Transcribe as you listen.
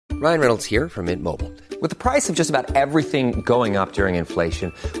Ryan Reynolds here from Mint Mobile. With the price of just about everything going up during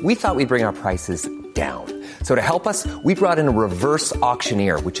inflation, we thought we'd bring our prices down. So to help us, we brought in a reverse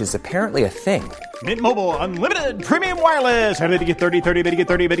auctioneer, which is apparently a thing. Mint Mobile Unlimited Premium Wireless. How to get 30, 30, bit to get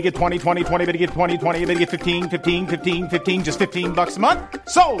 30, bit to get 20, 20, 20, bit to get 20, 20, bit to get 15, 15, 15, 15, just $15 a month?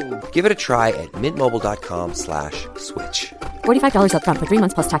 Sold! Give it a try at mintmobile.com/switch. $45 up front for 3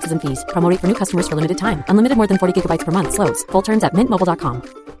 months plus taxes and fees. Promo rate for new customers for limited time. Unlimited more than 40 gigabytes per month. Slows full terms at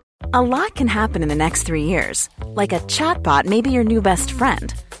mintmobile.com. A lot can happen in the next 3 years. Like a chatbot may be your new best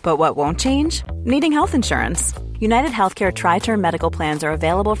friend. But what won't change? Needing health insurance. United Healthcare Tri-Term Medical Plans are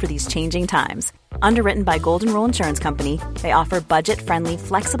available for these changing times. Underwritten by Golden Rule Insurance Company, they offer budget-friendly,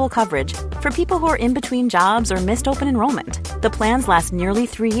 flexible coverage for people who are in between jobs or missed open enrollment. The plans last nearly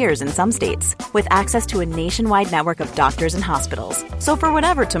 3 years in some states, with access to a nationwide network of doctors and hospitals. So for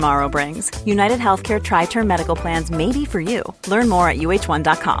whatever tomorrow brings, United Healthcare Tri-Term Medical Plans may be for you. Learn more at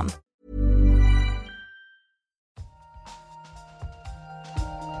uh1.com.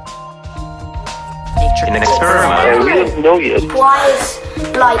 In an experiment. We don't know yet. Why is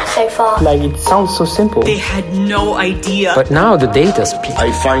light so far? Like, it sounds so simple. They had no idea. But now the data speaks.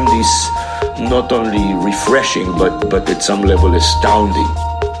 I find this not only refreshing, but at some level astounding.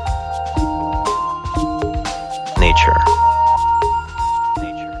 Nature.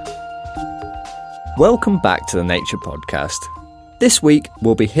 Welcome back to the Nature Podcast. This week,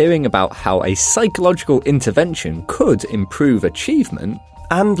 we'll be hearing about how a psychological intervention could improve achievement,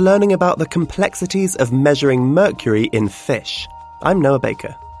 and learning about the complexities of measuring mercury in fish. I'm Noah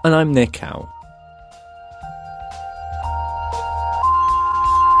Baker. And I'm Nick Howe.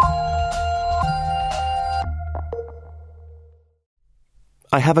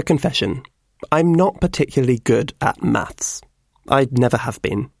 I have a confession. I'm not particularly good at maths. I never have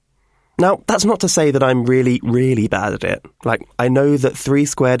been. Now, that's not to say that I'm really, really bad at it. Like, I know that 3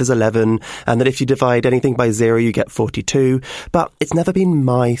 squared is 11, and that if you divide anything by 0, you get 42, but it's never been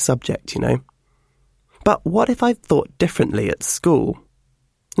my subject, you know? But what if I thought differently at school?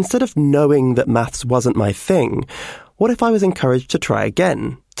 Instead of knowing that maths wasn't my thing, what if I was encouraged to try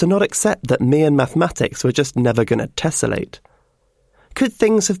again, to not accept that me and mathematics were just never going to tessellate? Could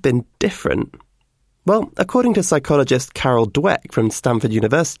things have been different? Well, according to psychologist Carol Dweck from Stanford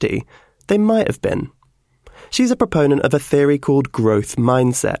University, they might have been. She's a proponent of a theory called growth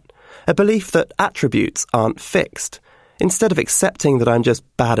mindset, a belief that attributes aren't fixed. Instead of accepting that I'm just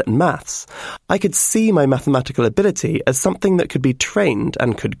bad at maths, I could see my mathematical ability as something that could be trained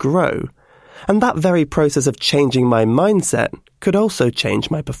and could grow. And that very process of changing my mindset could also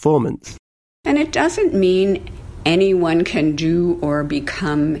change my performance. And it doesn't mean anyone can do or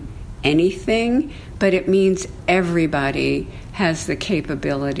become anything, but it means everybody has the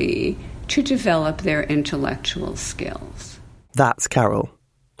capability to develop their intellectual skills. That's Carol.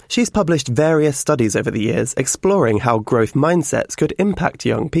 She's published various studies over the years exploring how growth mindsets could impact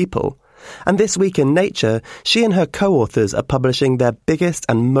young people. And this week in Nature, she and her co-authors are publishing their biggest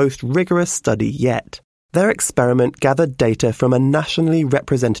and most rigorous study yet. Their experiment gathered data from a nationally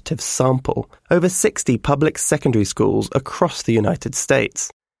representative sample, over 60 public secondary schools across the United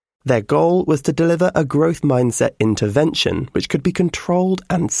States. Their goal was to deliver a growth mindset intervention which could be controlled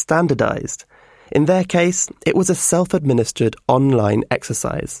and standardized. In their case, it was a self-administered online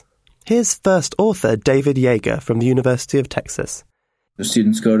exercise. Here's first author David Yeager from the University of Texas. The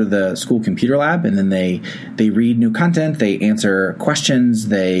students go to the school computer lab and then they read new content, they answer questions,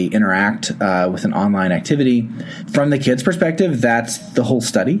 they interact with an online activity. From the kids' perspective, that's the whole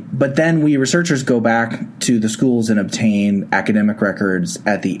study. But then we researchers go back to the schools and obtain academic records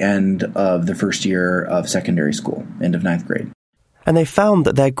at the end of the first year of secondary school, end of 9th grade. And they found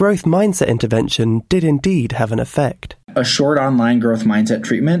that their growth mindset intervention did indeed have an effect. A short online growth mindset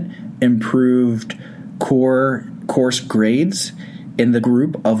treatment improved course grades in the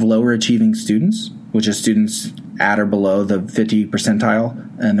group of lower achieving students, which is students at or below the 50 percentile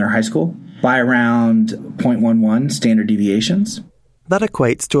in their high school, by around 0.11 standard deviations. That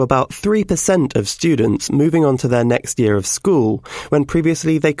equates to about 3% of students moving on to their next year of school, when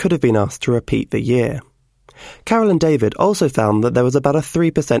previously they could have been asked to repeat the year. Carol and David also found that there was about a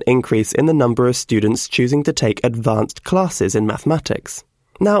 3% increase in the number of students choosing to take advanced classes in mathematics.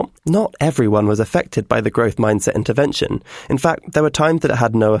 Now, not everyone was affected by the growth mindset intervention. In fact, there were times that it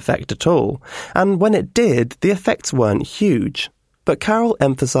had no effect at all. And when it did, the effects weren't huge. But Carol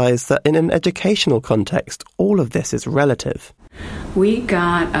emphasized that in an educational context, all of this is relative. We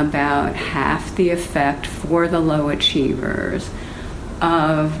got about half the effect for the low achievers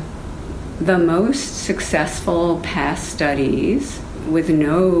of the most successful past studies with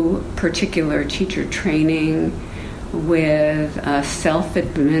no particular teacher training with a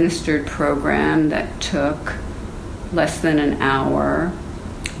self-administered program that took less than an hour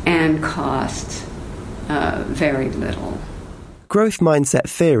and cost very little. Growth mindset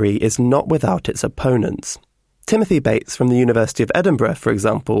theory is not without its opponents. Timothy Bates from the University of Edinburgh, for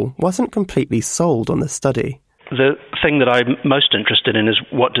example, wasn't completely sold on the study. The thing that I'm most interested in is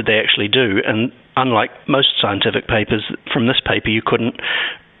what did they actually do? And unlike most scientific papers, from this paper you couldn't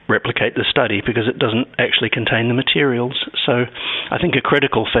replicate the study because it doesn't actually contain the materials. So I think a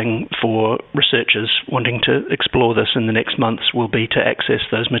critical thing for researchers wanting to explore this in the next months will be to access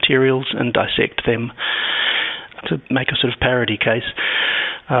those materials and dissect them to make a sort of parity case.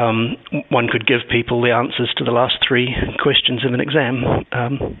 One could give people the answers to the last 3 questions of an exam.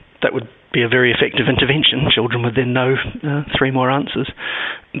 That would be a very effective intervention. Children would then know 3 more answers.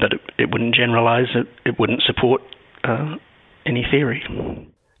 But it wouldn't generalize, it wouldn't support any theory.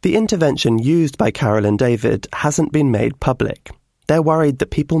 The intervention used by Carol and David hasn't been made public. They're worried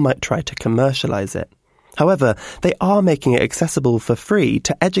that people might try to commercialize it. However, they are making it accessible for free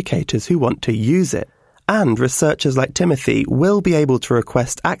to educators who want to use it. And researchers like Timothy will be able to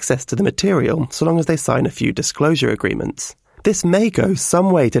request access to the material so long as they sign a few disclosure agreements. This may go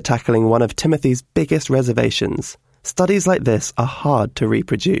some way to tackling one of Timothy's biggest reservations. Studies like this are hard to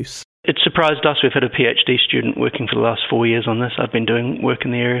reproduce. It surprised us. We've had a PhD student working for the last 4 years on this. I've been doing work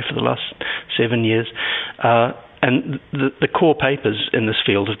in the area for the last 7 years. And the core papers in this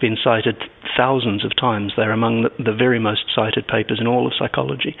field have been cited thousands of times. They're among the very most cited papers in all of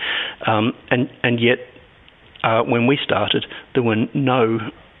psychology. And yet, when we started, there were no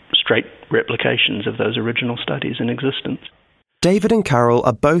straight replications of those original studies in existence. David and Carol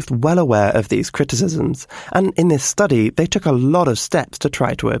are both well aware of these criticisms, and in this study they took a lot of steps to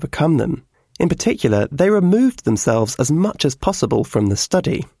try to overcome them. In particular, they removed themselves as much as possible from the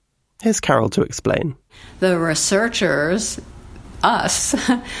study. Here's Carol to explain. The researchers, us,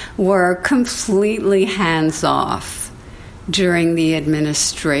 were completely hands-off during the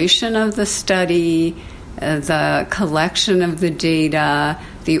administration of the study, the collection of the data,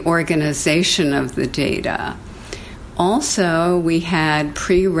 the organization of the data. Also, we had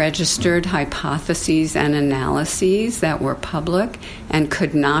pre-registered hypotheses and analyses that were public and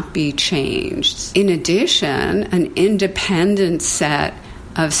could not be changed. In addition, an independent set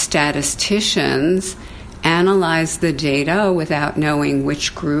of statisticians analyzed the data without knowing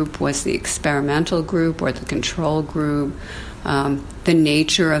which group was the experimental group or the control group, the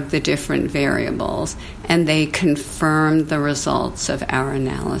nature of the different variables, and they confirmed the results of our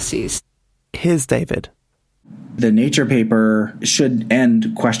analyses. Here's David. The Nature paper should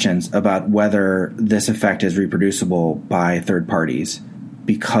end questions about whether this effect is reproducible by third parties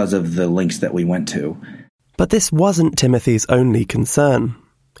because of the links that we went to. But this wasn't Timothy's only concern.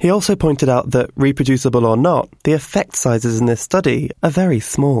 He also pointed out that, reproducible or not, the effect sizes in this study are very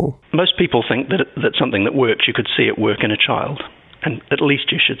small. Most people think that something that works, you could see it work in a child. And at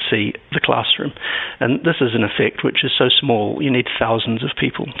least you should see the classroom. And this is an effect which is so small, you need thousands of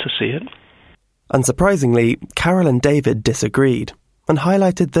people to see it. Unsurprisingly, Carol and David disagreed and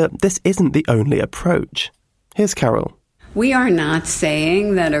highlighted that this isn't the only approach. Here's Carol. We are not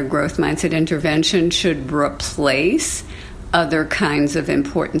saying that a growth mindset intervention should replace other kinds of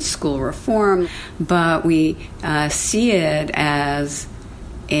important school reform, but we see it as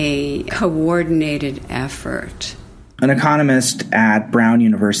a coordinated effort. An economist at Brown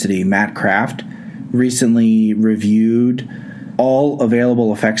University, Matt Kraft, recently reviewed all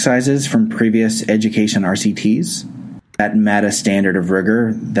available effect sizes from previous education RCTs that met a standard of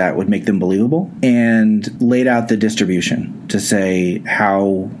rigor that would make them believable, and laid out the distribution to say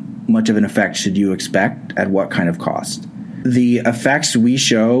how much of an effect should you expect at what kind of cost. The effects we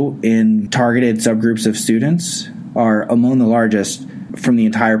show in targeted subgroups of students are among the largest from the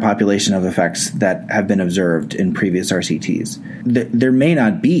entire population of effects that have been observed in previous RCTs. There may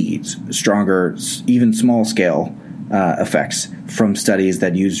not be stronger, even small-scale effects from studies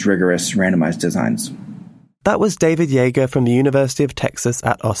that use rigorous randomized designs. That was David Yeager from the University of Texas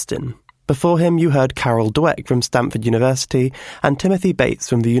at Austin. Before him, you heard Carol Dweck from Stanford University and Timothy Bates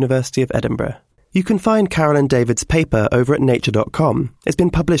from the University of Edinburgh. You can find Carol and David's paper over at nature.com. It's been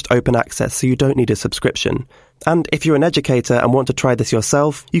published open access, so you don't need a subscription. And if you're an educator and want to try this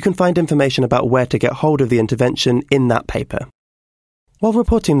yourself, you can find information about where to get hold of the intervention in that paper. While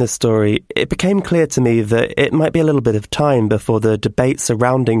reporting this story, it became clear to me that it might be a little bit of time before the debate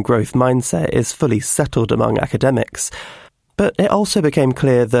surrounding growth mindset is fully settled among academics. But it also became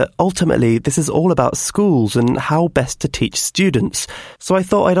clear that ultimately this is all about schools and how best to teach students. So I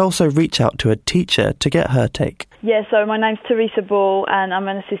thought I'd also reach out to a teacher to get her take. Yeah, so my name's Teresa Ball and I'm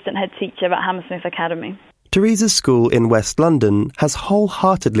an assistant head teacher at Hammersmith Academy. Teresa's school in West London has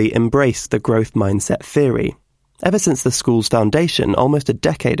wholeheartedly embraced the growth mindset theory. Ever since the school's foundation almost a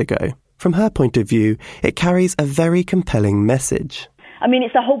decade ago, from her point of view, it carries a very compelling message. I mean,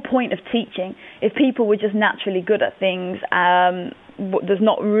 it's the whole point of teaching. If people were just naturally good at things, there's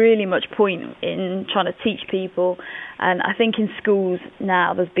not really much point in trying to teach people. And I think in schools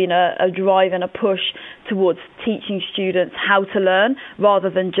now there's been a drive and a push towards teaching students how to learn rather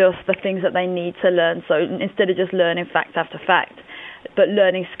than just the things that they need to learn. So instead of just learning fact after fact, but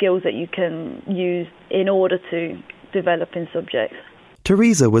learning skills that you can use in order to develop in subjects.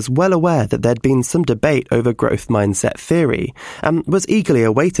 Teresa was well aware that there'd been some debate over growth mindset theory and was eagerly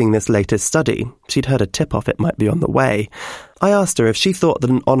awaiting this latest study. She'd heard a tip-off it might be on the way. I asked her if she thought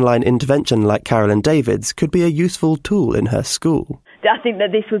that an online intervention like Carolyn David's could be a useful tool in her school. I think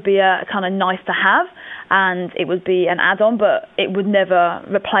that this would be a kind of nice to have, and it would be an add-on, but it would never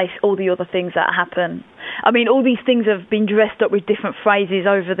replace all the other things that happen. I mean, all these things have been dressed up with different phrases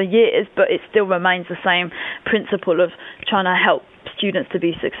over the years, but it still remains the same principle of trying to help students to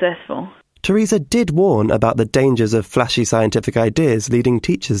be successful. Teresa did warn about the dangers of flashy scientific ideas leading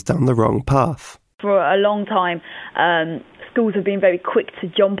teachers down the wrong path. For a long time, schools have been very quick to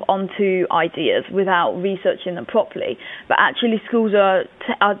jump onto ideas without researching them properly, but actually schools are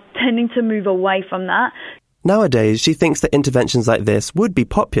tending to move away from that. Nowadays, she thinks that interventions like this would be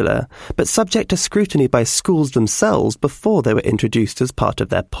popular, but subject to scrutiny by schools themselves before they were introduced as part of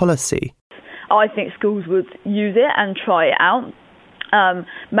their policy. I think schools would use it and try it out,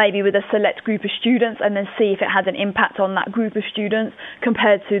 maybe with a select group of students, and then see if it had an impact on that group of students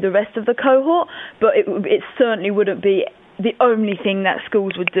compared to the rest of the cohort. But it certainly wouldn't be the only thing that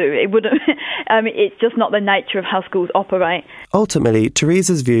schools would do. It wouldn't. It's just not the nature of how schools operate. Ultimately,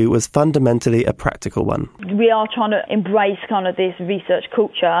 Teresa's view was fundamentally a practical one. We are trying to embrace kind of this research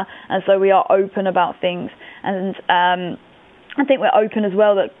culture, and so we are open about things. And I think we're open as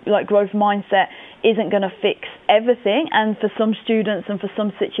well that like growth mindset isn't going to fix everything, and for some students and for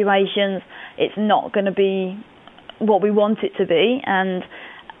some situations, it's not going to be what we want it to be. And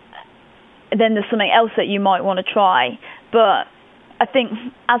then there's something else that you might want to try. But I think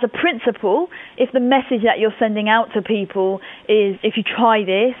as a principle, if the message that you're sending out to people is if you try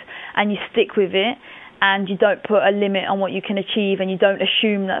this and you stick with it and you don't put a limit on what you can achieve and you don't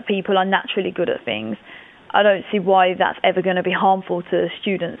assume that people are naturally good at things, I don't see why that's ever going to be harmful to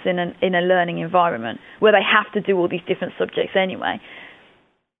students in a learning environment where they have to do all these different subjects anyway.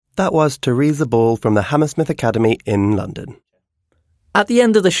 That was Teresa Ball from the Hammersmith Academy in London. At the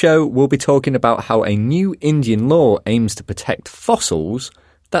end of the show, we'll be talking about how a new Indian law aims to protect fossils.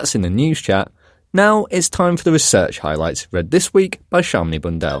 That's in the news chat. Now it's time for the research highlights, read this week by Shamini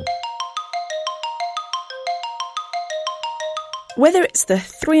Bundell. Whether it's the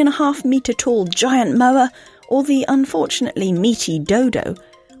 3.5-metre tall giant moa or the unfortunately meaty dodo,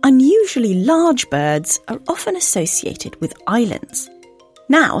 unusually large birds are often associated with islands.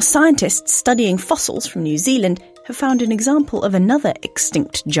 Now, scientists studying fossils from New Zealand have found an example of another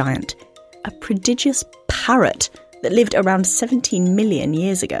extinct giant, a prodigious parrot that lived around 17 million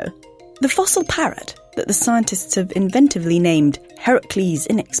years ago. The fossil parrot, that the scientists have inventively named Heracles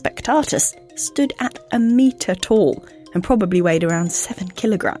inexpectatus, stood at 1 metre tall and probably weighed around 7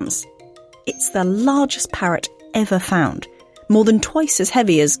 kilograms. It's the largest parrot ever found, more than twice as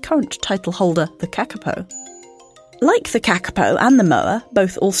heavy as current title holder the kakapo. Like the kakapo and the moa,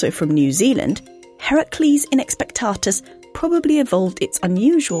 both also from New Zealand, Heracles inexpectatus probably evolved its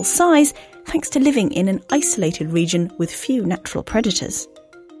unusual size thanks to living in an isolated region with few natural predators.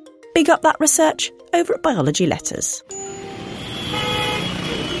 Big up that research over at Biology Letters.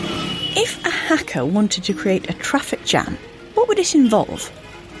 If a hacker wanted to create a traffic jam, what would it involve?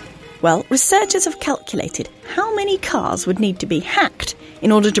 Well, researchers have calculated how many cars would need to be hacked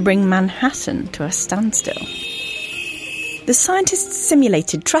in order to bring Manhattan to a standstill. The scientists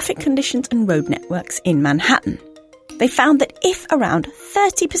simulated traffic conditions and road networks in Manhattan. They found that if around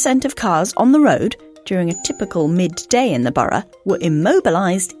 30% of cars on the road during a typical midday in the borough were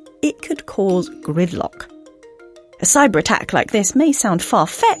immobilised, it could cause gridlock. A cyber attack like this may sound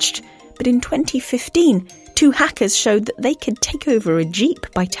far-fetched, but in 2015, 2 hackers showed that they could take over a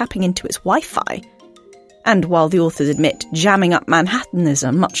Jeep by tapping into its Wi-Fi. And while the authors admit jamming up Manhattan is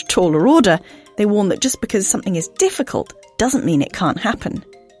a much taller order, they warn that just because something is difficult doesn't mean it can't happen.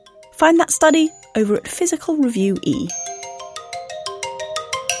 Find that study over at Physical Review E.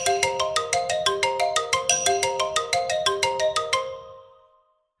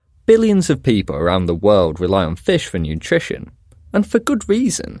 Billions of people around the world rely on fish for nutrition, and for good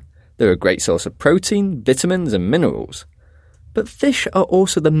reason. They're a great source of protein, vitamins and minerals. But fish are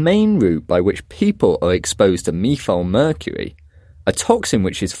also the main route by which people are exposed to methylmercury, a toxin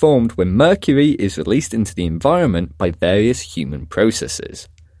which is formed when mercury is released into the environment by various human processes.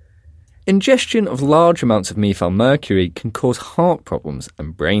 Ingestion of large amounts of methylmercury can cause heart problems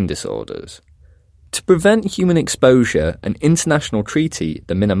and brain disorders. To prevent human exposure, an international treaty,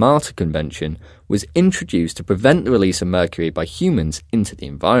 the Minamata Convention, was introduced to prevent the release of mercury by humans into the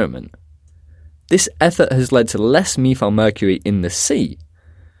environment. This effort has led to less methylmercury in the sea.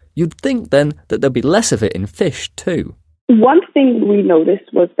 You'd think then that there'd be less of it in fish too. One thing we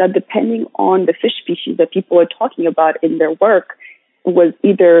noticed was that depending on the fish species that people are talking about in their work, was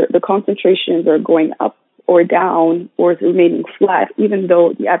either the concentrations are going up or down or remaining flat, even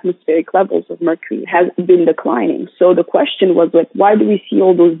though the atmospheric levels of mercury has been declining. So the question was, like, why do we see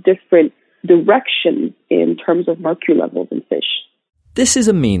all those different directions in terms of mercury levels in fish? This is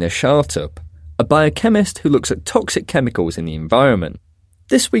Amina Shartup, a biochemist who looks at toxic chemicals in the environment.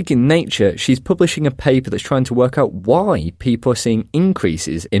 This week in Nature, she's publishing a paper that's trying to work out why people are seeing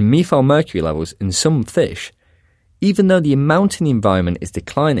increases in methylmercury levels in some fish, even though the amount in the environment is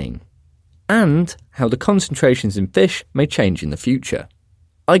declining, and how the concentrations in fish may change in the future.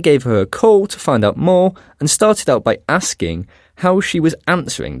 I gave her a call to find out more and started out by asking how she was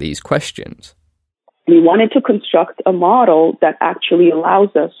answering these questions. We wanted to construct a model that actually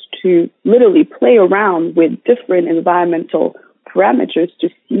allows us to literally play around with different environmental parameters to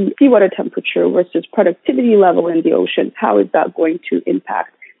see seawater temperature versus productivity level in the ocean. How is that going to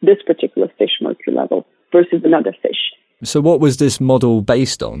impact this particular fish mercury level versus another fish? So what was this model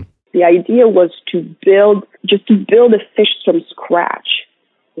based on? The idea was to build a fish from scratch,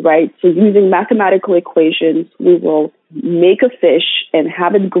 right? So using mathematical equations, we will make a fish and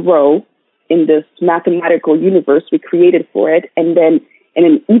have it grow in this mathematical universe we created for it, and then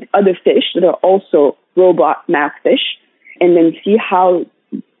eat other fish that are also robot math fish, and then see how,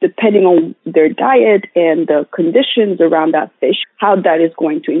 depending on their diet and the conditions around that fish, how that is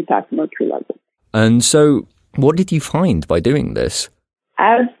going to impact mercury levels. And so what did you find by doing this?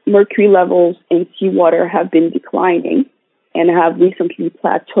 As mercury levels in seawater have been declining and have recently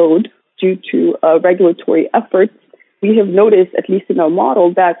plateaued due to regulatory efforts, we have noticed, at least in our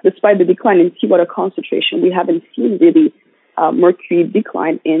model, that despite the decline in seawater concentration, we haven't seen really mercury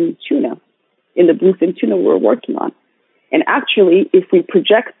decline in tuna, in the bluefin tuna we're working on. And actually, if we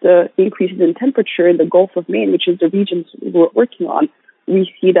project the increases in temperature in the Gulf of Maine, which is the regions we're working on,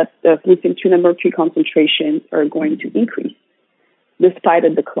 we see that the bluefin tuna mercury concentrations are going to increase despite a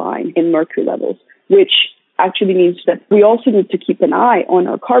decline in mercury levels, which actually means that we also need to keep an eye on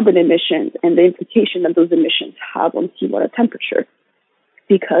our carbon emissions and the implication that those emissions have on seawater temperature.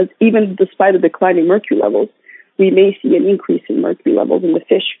 Because even despite the decline in mercury levels, we may see an increase in mercury levels in the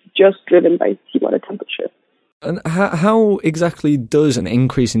fish just driven by seawater temperature. And how exactly does an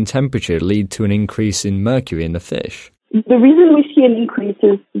increase in temperature lead to an increase in mercury in the fish? The reason we see an increase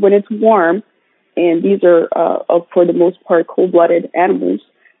is when it's warm, and these are, for the most part, cold-blooded animals,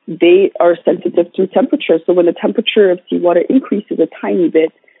 they are sensitive to temperature. So when the temperature of seawater increases a tiny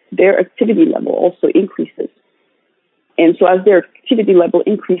bit, their activity level also increases. And so as their activity level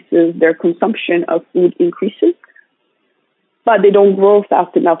increases, their consumption of food increases, but they don't grow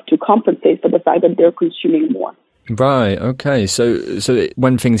fast enough to compensate for the fact that they're consuming more. Right, okay. So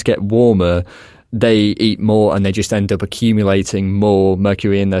when things get warmer, they eat more and they just end up accumulating more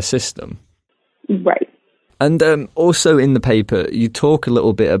mercury in their system. Right. And also in the paper, you talk a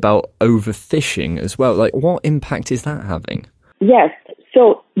little bit about overfishing as well. Like, what impact is that having? Yes.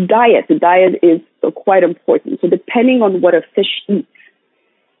 So the diet is quite important. So depending on what a fish eats,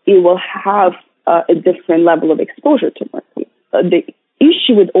 it will have a different level of exposure to mercury. The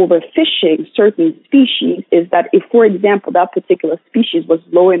issue with overfishing certain species is that if, for example, that particular species was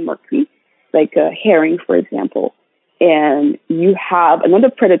low in mercury, like a herring, for example, and you have another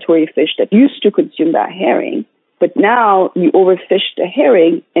predatory fish that used to consume that herring, but now you overfish the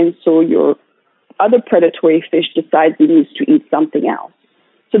herring, and so your other predatory fish decides it needs to eat something else.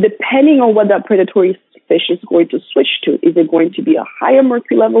 So depending on what that predatory fish is going to switch to, is it going to be a higher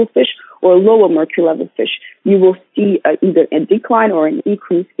mercury level fish or a lower mercury level fish, you will see either a decline or an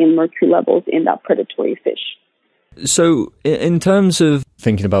increase in mercury levels in that predatory fish. So in terms of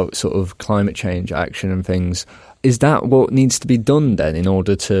thinking about sort of climate change action and things, is that what needs to be done then in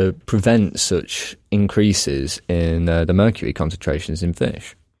order to prevent such increases in the mercury concentrations in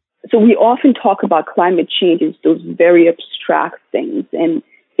fish? So we often talk about climate change as those very abstract things, and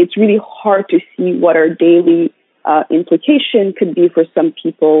it's really hard to see what our daily implication could be for some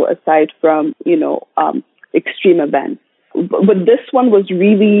people aside from, extreme events. But this one was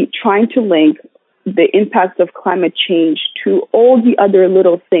really trying to link the impact of climate change to all the other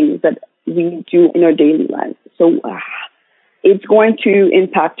little things that we do in our daily lives. So it's going to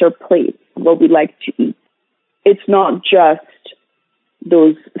impact our plate, what we like to eat. It's not just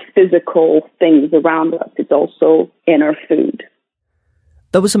those physical things around us. It's also in our food.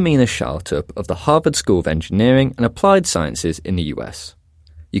 That was Amina Shartup of the Harvard School of Engineering and Applied Sciences in the US.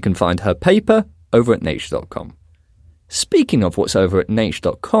 You can find her paper over at nature.com. Speaking of what's over at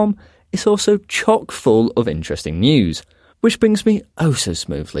nature.com, it's also chock full of interesting news, which brings me oh so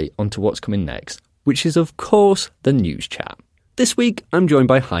smoothly onto what's coming next, which is of course the news chat. This week, I'm joined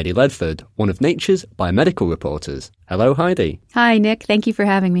by Heidi Ledford, one of Nature's biomedical reporters. Hello, Heidi. Hi, Nick. Thank you for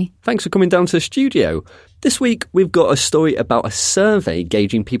having me. Thanks for coming down to the studio. This week, we've got a story about a survey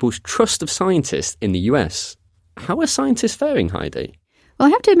gauging people's trust of scientists in the US. How are scientists faring, Heidi? Well,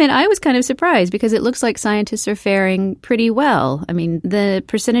 I have to admit, I was kind of surprised because it looks like scientists are faring pretty well. I mean, the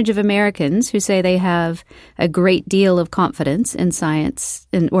percentage of Americans who say they have a great deal of confidence in science,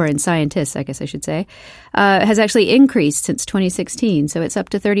 or in scientists, I guess I should say, has actually increased since 2016. So it's up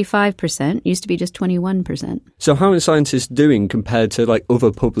to 35%, used to be just 21%. So how are scientists doing compared to like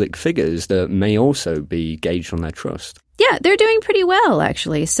other public figures that may also be gauged on their trust? Yeah, they're doing pretty well,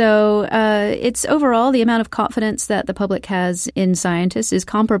 actually. So it's overall the amount of confidence that the public has in scientists is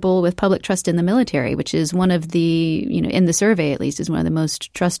comparable with public trust in the military, which is one of the, in the survey at least, is one of the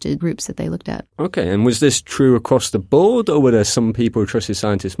most trusted groups that they looked at. Okay, and was this true across the board, or were there some people who trusted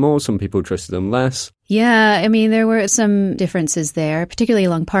scientists more, some people who trusted them less? Yeah, I mean, there were some differences there, particularly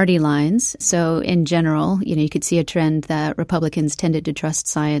along party lines. So in general, you could see a trend that Republicans tended to trust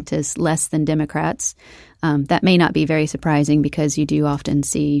scientists less than Democrats. That may not be very surprising because you do often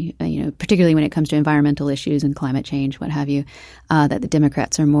see, particularly when it comes to environmental issues and climate change, what have you, that the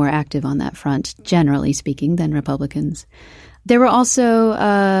Democrats are more active on that front, generally speaking, than Republicans. There were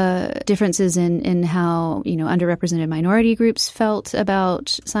also differences in how, underrepresented minority groups felt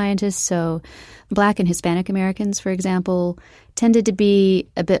about scientists. So Black and Hispanic Americans, for example, tended to be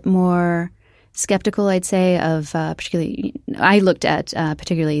a bit more skeptical, I'd say, of particularly, I looked at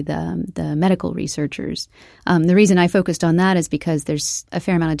particularly the medical researchers. The reason I focused on that is because there's a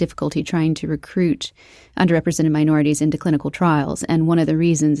fair amount of difficulty trying to recruit underrepresented minorities into clinical trials. And one of the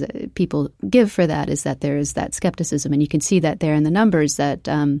reasons that people give for that is that there is that skepticism. And you can see that there in the numbers that,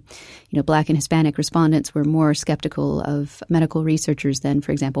 Black and Hispanic respondents were more skeptical of medical researchers than,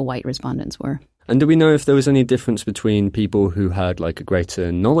 for example, white respondents were. And do we know if there was any difference between people who had like a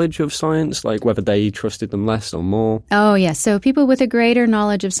greater knowledge of science, like whether they trusted them less or more? Oh, yes. So people with a greater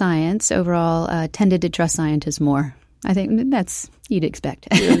knowledge of science overall tended to trust scientists more. I think that's you'd expect.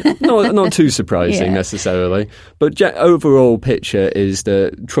 Yeah, not too surprising necessarily. But overall picture is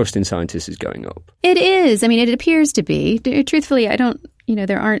that trust in scientists is going up. It is. I mean, it appears to be. Truthfully, I don't,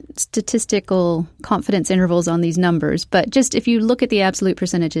 there aren't statistical confidence intervals on these numbers. But just if you look at the absolute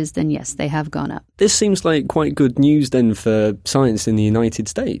percentages, then yes, they have gone up. This seems like quite good news then for science in the United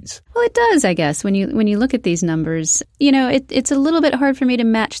States. Well, it does, I guess. When you look at these numbers, it's a little bit hard for me to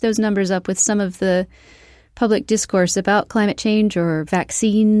match those numbers up with some of the public discourse about climate change or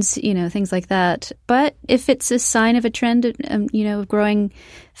vaccines, things like that. But if it's a sign of a trend, of growing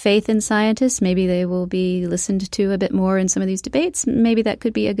faith in scientists, maybe they will be listened to a bit more in some of these debates. Maybe that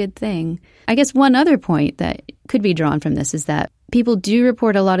could be a good thing. I guess one other point that could be drawn from this is that people do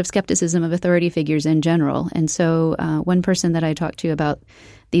report a lot of skepticism of authority figures in general. And so one person that I talked to about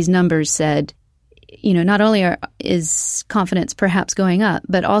these numbers said, not only is confidence perhaps going up,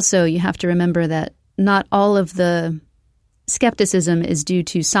 but also you have to remember that not all of the skepticism is due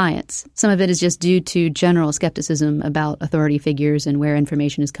to science. Some of it is just due to general skepticism about authority figures and where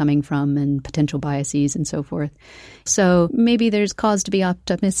information is coming from and potential biases and so forth. So maybe there's cause to be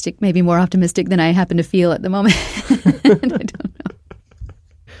optimistic, maybe more optimistic than I happen to feel at the moment. I don't know.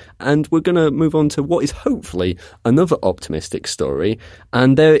 And we're going to move on to what is hopefully another optimistic story.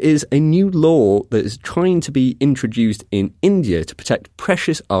 And there is a new law that is trying to be introduced in India to protect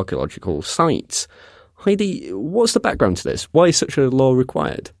precious archaeological sites. Heidi, what's the background to this? Why is such a law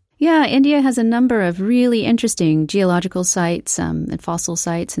required? Yeah, India has a number of really interesting geological sites and fossil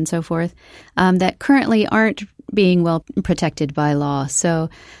sites and so forth that currently aren't being well protected by law. So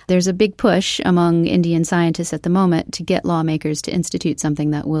there's a big push among Indian scientists at the moment to get lawmakers to institute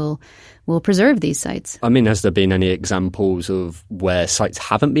something that will preserve these sites. I mean, has there been any examples of where sites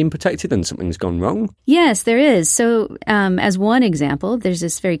haven't been protected and something's gone wrong? Yes, there is. So as one example, there's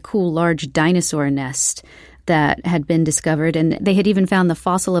this very cool large dinosaur nest that had been discovered, and they had even found the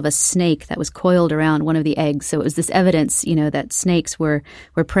fossil of a snake that was coiled around one of the eggs. So it was this evidence, that snakes were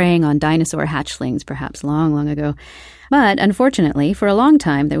preying on dinosaur hatchlings, perhaps long, long ago. But unfortunately, for a long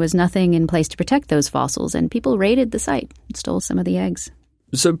time, there was nothing in place to protect those fossils, and people raided the site and stole some of the eggs.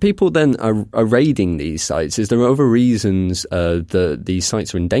 So people then are raiding these sites. Is there other reasons that these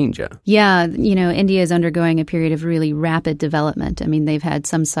sites are in danger? Yeah, India is undergoing a period of really rapid development. I mean, they've had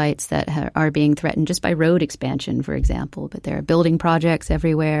some sites that are being threatened just by road expansion, for example, but there are building projects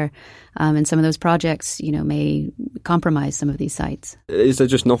everywhere. And some of those projects, may compromise some of these sites. Is there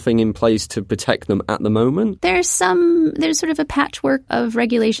just nothing in place to protect them at the moment? There's sort of a patchwork of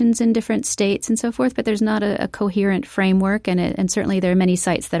regulations in different states and so forth, but there's not a coherent framework, and certainly there are many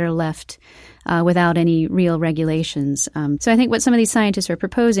sites that are left without any real regulations. So I think what some of these scientists are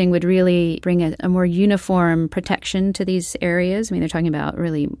proposing would really bring a more uniform protection to these areas. I mean, they're talking about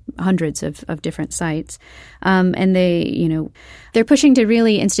really hundreds of different sites. And they're pushing to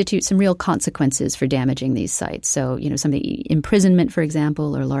really institute some real consequences for damaging these sites. So, some of the imprisonment, for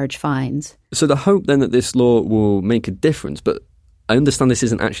example, or large fines. So the hope then that this law will make a difference, but I understand this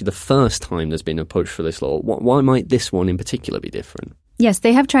isn't actually the first time there's been a push for this law. Why might this one in particular be different? Yes,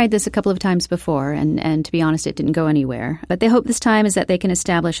 they have tried this a couple of times before, and to be honest, it didn't go anywhere. But they hope this time is that they can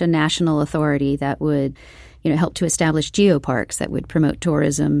establish a national authority that would help to establish geoparks that would promote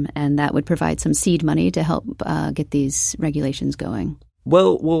tourism, and that would provide some seed money to help get these regulations going.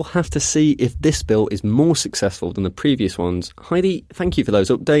 Well, we'll have to see if this bill is more successful than the previous ones. Heidi, thank you for those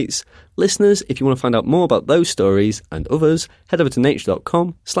updates. Listeners, if you want to find out more about those stories and others, head over to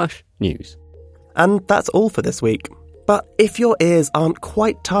nature.com/news. And that's all for this week. But if your ears aren't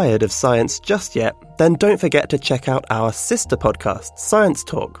quite tired of science just yet, then don't forget to check out our sister podcast, Science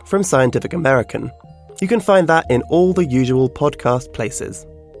Talk, from Scientific American. You can find that in all the usual podcast places.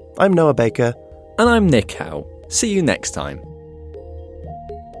 I'm Noah Baker. And I'm Nick Howe. See you next time.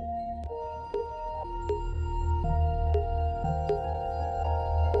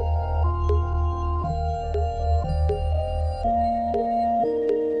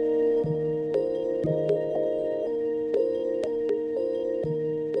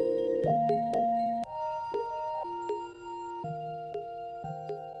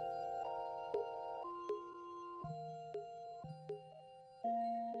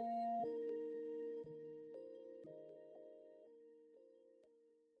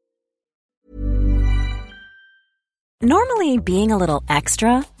 Normally, being a little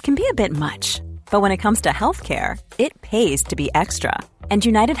extra can be a bit much, but when it comes to healthcare, it pays to be extra. And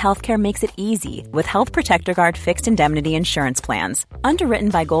United Healthcare makes it easy with Health Protector Guard fixed indemnity insurance plans. Underwritten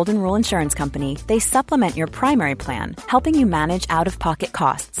by Golden Rule Insurance Company, they supplement your primary plan, helping you manage out-of-pocket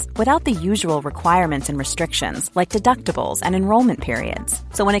costs without the usual requirements and restrictions like deductibles and enrollment periods.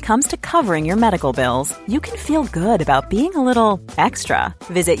 So when it comes to covering your medical bills, you can feel good about being a little extra.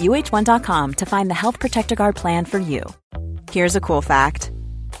 Visit uh1.com to find the Health Protector Guard plan for you. Here's a cool fact.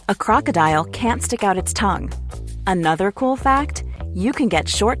 A crocodile can't stick out its tongue. Another cool fact, you can get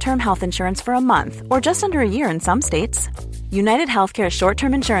short-term health insurance for a month or just under a year in some states. United Healthcare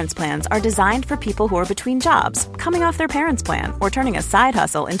short-term insurance plans are designed for people who are between jobs, coming off their parents' plan, or turning a side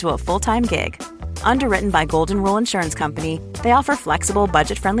hustle into a full-time gig. Underwritten by Golden Rule Insurance Company, they offer flexible,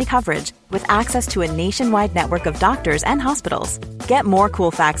 budget-friendly coverage with access to a nationwide network of doctors and hospitals. Get more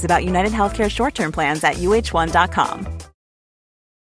cool facts about United Healthcare short-term plans at uh1.com.